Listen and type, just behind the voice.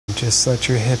Just let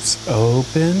your hips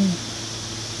open.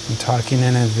 I'm talking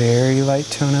in a very light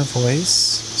tone of voice,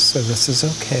 so this is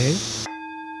okay.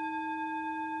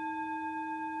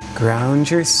 Ground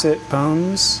your sit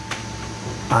bones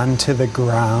onto the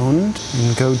ground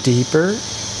and go deeper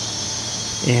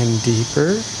and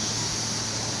deeper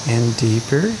and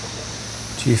deeper.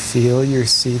 Do you feel your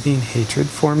seething hatred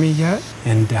for me yet?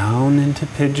 And down into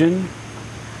pigeon.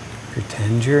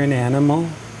 Pretend you're an animal,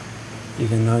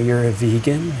 even though you're a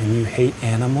vegan and you hate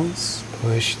animals.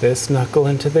 Push this knuckle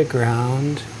into the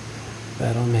ground.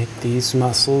 That'll make these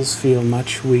muscles feel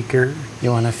much weaker.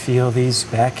 You want to feel these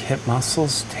back hip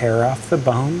muscles tear off the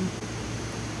bone.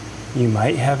 You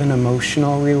might have an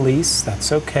emotional release,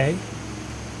 that's okay.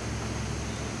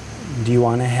 Do you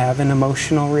want to have an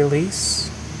emotional release?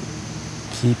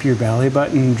 Keep your belly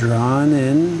button drawn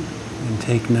in and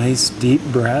take nice deep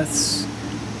breaths,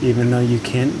 even though you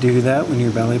can't do that when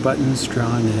your belly button's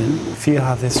drawn in. Feel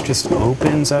how this just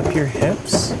opens up your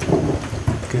hips.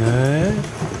 Good.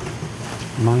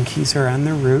 Monkeys are on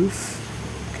the roof.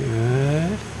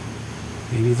 Good.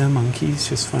 Maybe the monkeys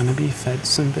just want to be fed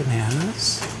some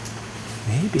bananas.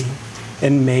 Maybe.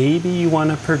 And maybe you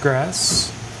want to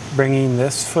progress, bringing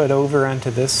this foot over onto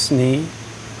this knee.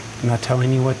 I'm not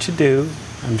telling you what to do.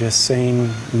 I'm just saying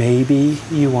maybe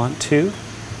you want to.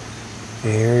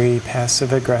 Very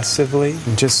passive aggressively.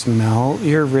 And just melt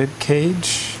your rib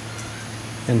cage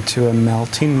into a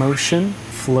melting motion.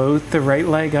 Float the right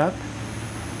leg up.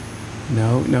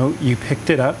 No, you picked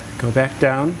it up. Go back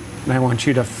down. And I want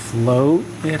you to float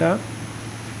it up.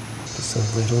 Just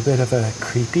a little bit of a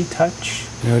creepy touch.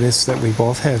 Notice that we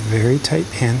both have very tight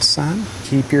pants on.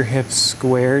 Keep your hips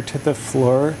square to the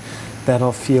floor.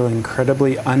 That'll feel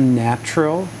incredibly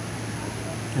unnatural,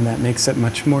 and that makes it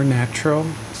much more natural.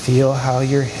 Feel how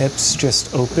your hips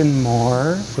just open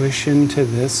more. Push into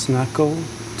this knuckle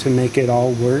to make it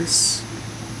all worse.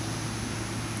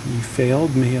 You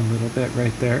failed me a little bit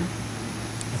right there.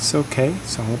 It's okay,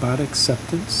 it's all about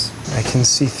acceptance. I can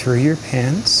see through your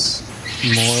pants.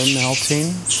 More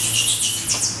melting.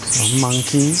 Oh,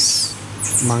 monkeys.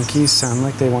 Monkeys sound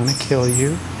like they want to kill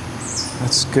you.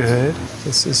 That's good.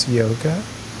 This is yoga.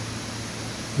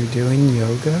 You're doing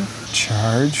yoga.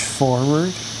 Charge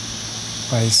forward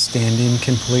by standing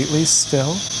completely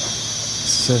still.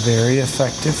 This is a very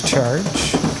effective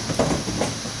charge.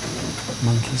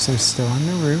 Monkeys are still on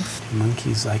the roof.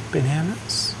 Monkeys like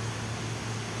bananas.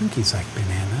 Monkeys like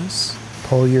bananas.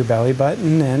 Pull your belly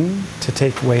button in to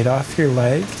take weight off your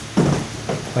leg,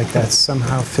 like that's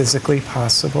somehow physically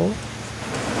possible.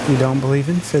 You don't believe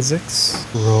in physics.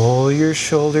 Roll your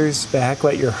shoulders back,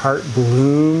 let your heart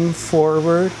bloom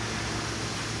forward,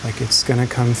 like it's gonna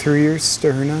come through your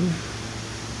sternum,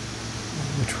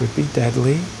 which would be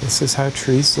deadly. This is how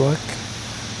trees look.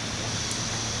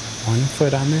 One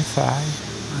foot on their thigh.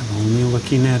 I'm only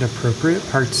looking at appropriate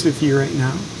parts of you right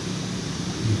now.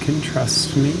 You can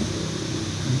trust me.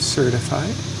 I'm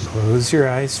certified. Close your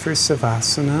eyes for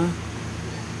Savasana.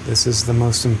 This is the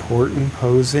most important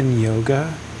pose in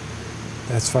yoga.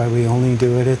 That's why we only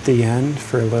do it at the end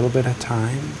for a little bit of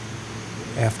time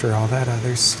after all that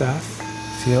other stuff.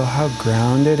 Feel how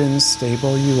grounded and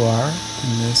stable you are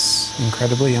in this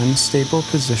incredibly unstable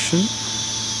position.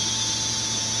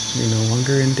 You're no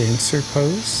longer in dancer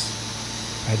pose.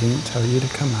 I didn't tell you to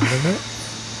come out of it.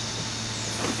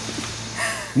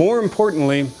 More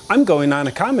importantly, I'm going on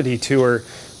a comedy tour.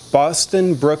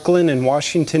 Boston, Brooklyn, and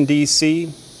Washington,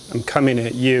 D.C. I'm coming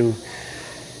at you.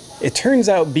 It turns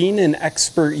out being an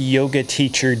expert yoga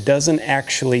teacher doesn't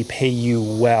actually pay you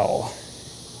well.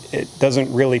 It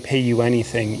doesn't really pay you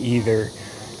anything either.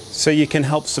 So you can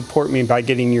help support me by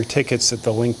getting your tickets at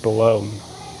the link below.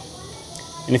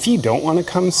 And if you don't want to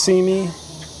come see me,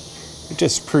 it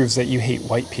just proves that you hate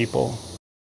white people.